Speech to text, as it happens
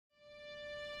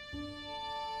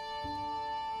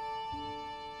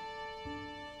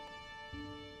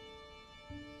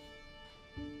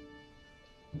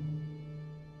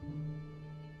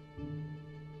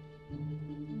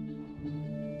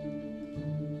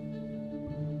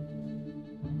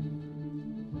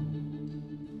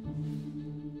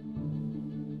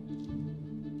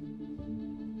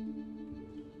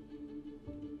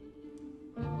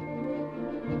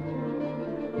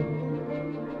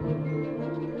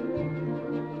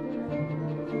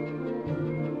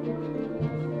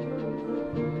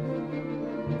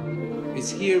His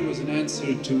here was an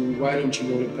answer to, why don't you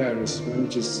go to Paris? Why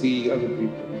don't you see other people?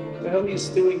 What the hell are you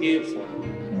staying here for?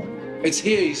 It's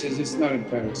here, he says, it's not in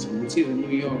Paris. It's either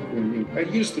New York or New York. I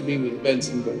used to be with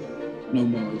Benson, but no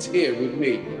more. It's here with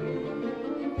me.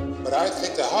 But I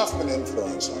think the Hofmann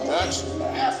influence on Jackson.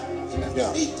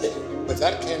 Yeah. But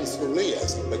that came through Lee, I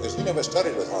think, because he never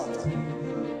studied with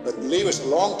Hofmann. But Lee was a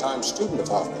long-time student of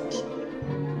Hofmann's.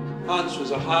 Hans was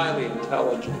a highly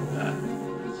intelligent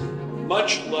man,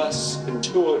 much less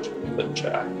intuitive than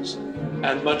Jackson,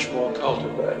 and much more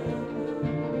cultivated.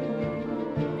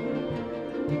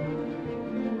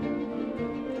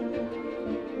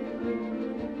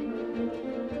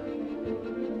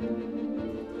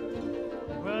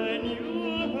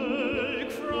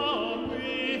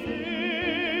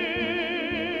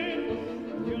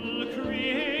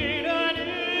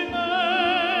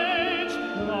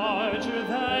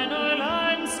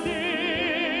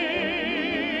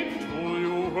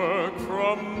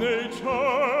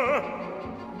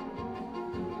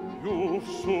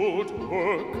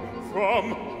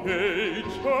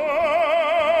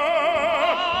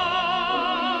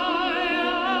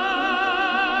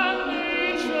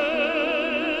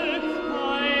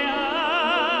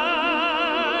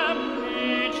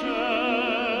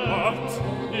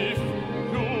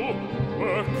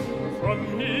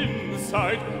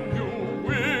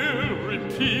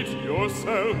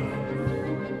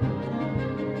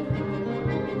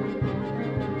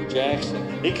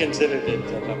 He considered it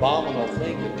an abominable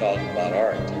thing to talk about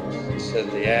art. He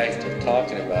said the act of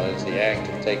talking about it is the act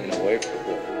of taking away from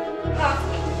it.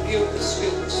 Hofmann viewed the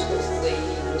students as the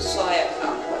Messiah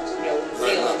complex,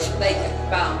 feeling that they had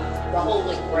found the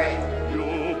Holy Grail.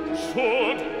 You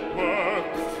should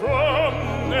work from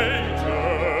nature.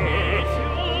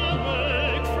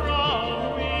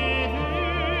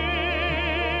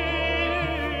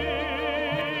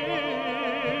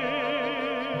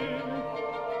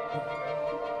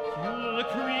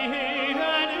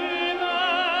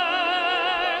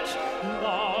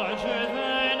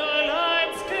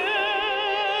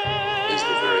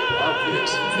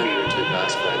 Figurative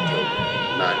aspect of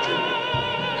magic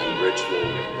and ritual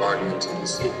guardians of the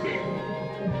secret.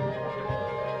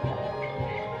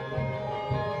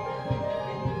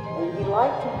 And he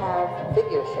liked to have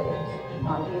figure shapes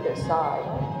on either side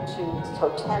to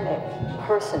totemic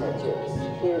personages,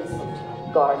 his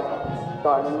guardians,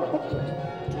 guarding the picture.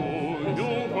 Do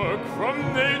you work from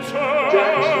nature?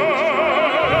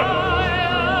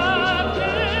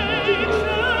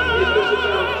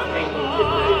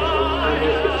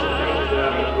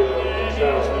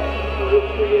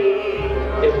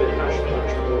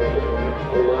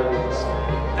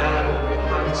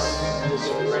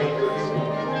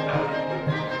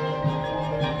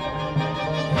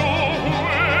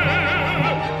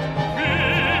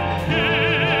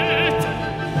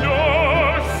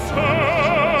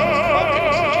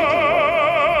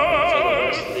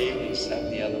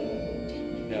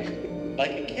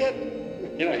 Like a kid,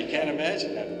 you can't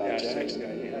imagine that about Jackson.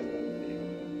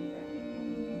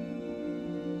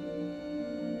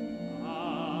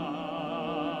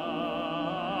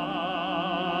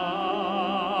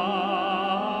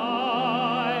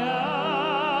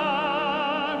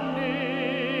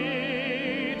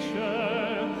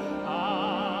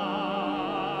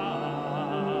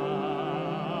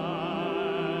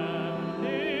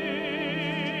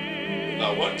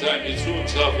 One time he threw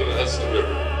himself in the Hudson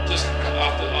River, just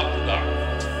off the dock.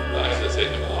 I had to take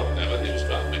him out, and he was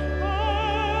drowning.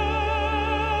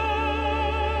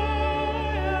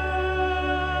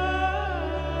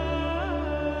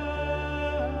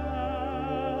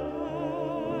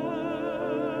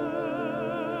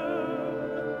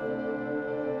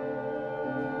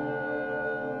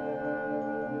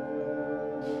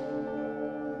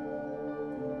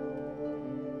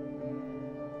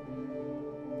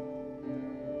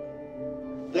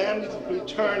 Then he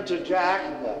turned to Jack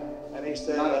and he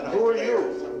said, "And who are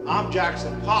you?" "I'm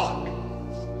Jackson Pollock."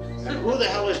 "And who the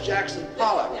hell is Jackson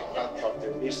Pollock?"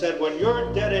 He said, "When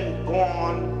you're dead and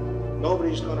gone,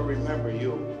 nobody's going to remember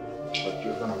you, but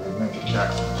you're going to remember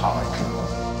Jackson Pollock."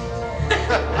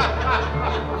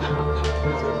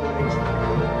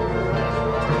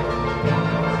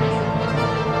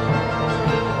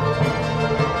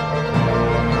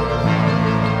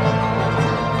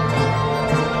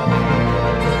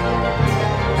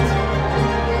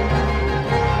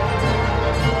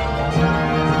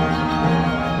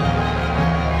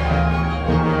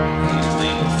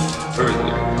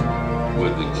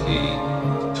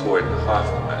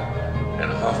 Hofmann,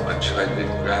 and Hofmann tried to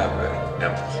grab it,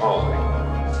 and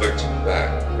Pollock pushed back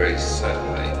very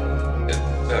suddenly and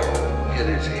fell, hit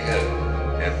his head,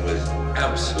 and was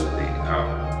absolutely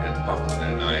out. And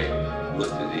Hofmann and I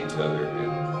looked at each other in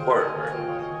horror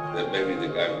that maybe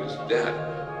the guy was dead.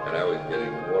 And I was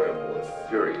getting more and more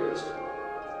furious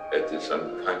at this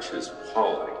unconscious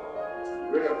Pollock.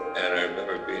 And I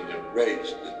remember being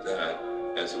enraged at that,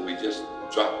 and so we just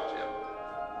dropped him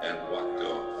and walked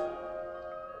off.